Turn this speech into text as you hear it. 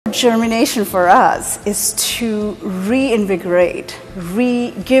Germination for us is to reinvigorate,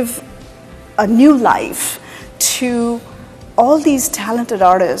 give a new life to all these talented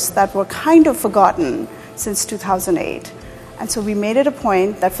artists that were kind of forgotten since 2008. And so we made it a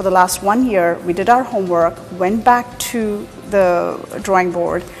point that for the last 1 year, we did our homework, went back to the drawing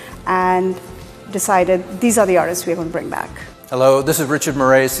board, and decided these are the artists we're going to bring back. Hello, this is Richard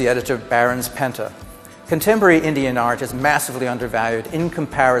Moraes, the editor of Barron's Penta. Contemporary Indian art is massively undervalued in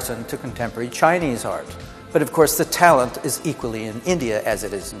comparison to contemporary Chinese art. But of course, the talent is equally in India as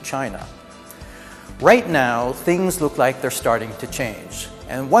it is in China. Right now, things look like they're starting to change.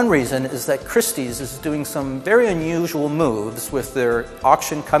 And one reason is that Christie's is doing some very unusual moves with their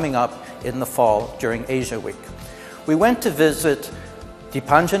auction coming up in the fall during Asia Week. We went to visit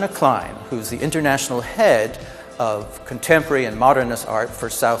Deepanjana Klein, who's the international head of contemporary and modernist art for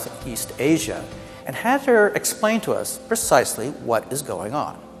Southeast Asia, and had her explain to us precisely what is going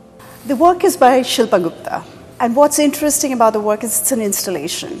on. The work is by Shilpa Gupta, and what's interesting about the work is it's an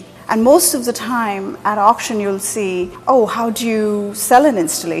installation. And most of the time at auction you'll see, oh, how do you sell an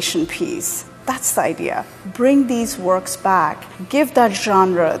installation piece? That's the idea. Bring these works back, give that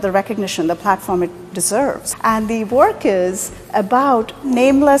genre the recognition, the platform it deserves. And the work is about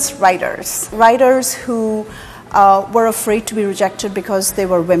nameless writers, writers who were afraid to be rejected because they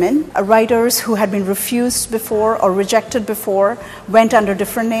were women, writers who had been refused before or rejected before, went under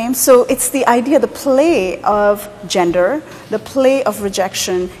different names. So it's the idea, the play of gender, the play of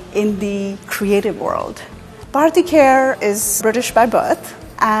rejection in the creative world. Bharti Kher is British by birth,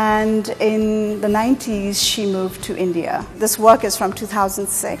 and in the 90s she moved to India. This work is from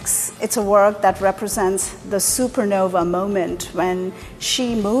 2006. It's a work that represents the supernova moment when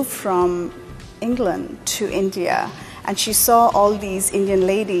she moved from England to India, and she saw all these Indian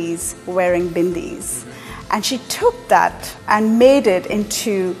ladies wearing bindis. And she took that and made it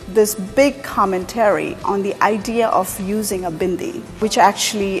into this big commentary on the idea of using a bindi, which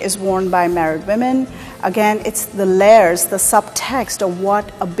actually is worn by married women. Again, it's the layers, the subtext of what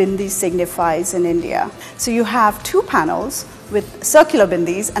a bindi signifies in India. So you have two panels with circular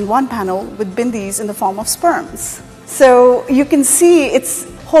bindis and one panel with bindis in the form of sperms. So you can see its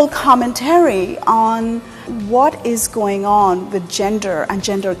whole commentary on what is going on with gender and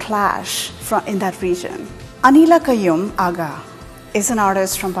gender clash in that region. Anila Qayyum Aga is an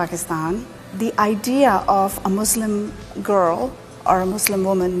artist from Pakistan. The idea of a Muslim girl or a Muslim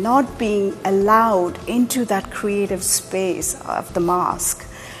woman not being allowed into that creative space of the mosque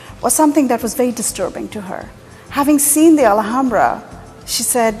was something that was very disturbing to her. Having seen the Alhambra, she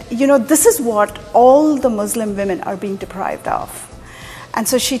said, you know, this is what all the Muslim women are being deprived of. And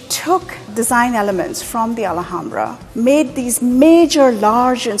so she took design elements from the Alhambra, made these major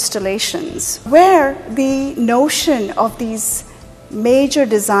large installations where the notion of these major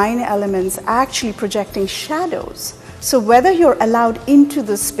design elements actually projecting shadows. So whether you're allowed into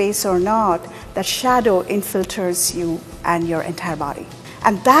the space or not, that shadow infiltrates you and your entire body.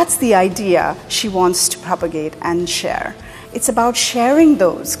 And that's the idea she wants to propagate and share. It's about sharing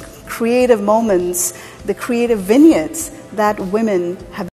those creative moments, the creative vignettes that women have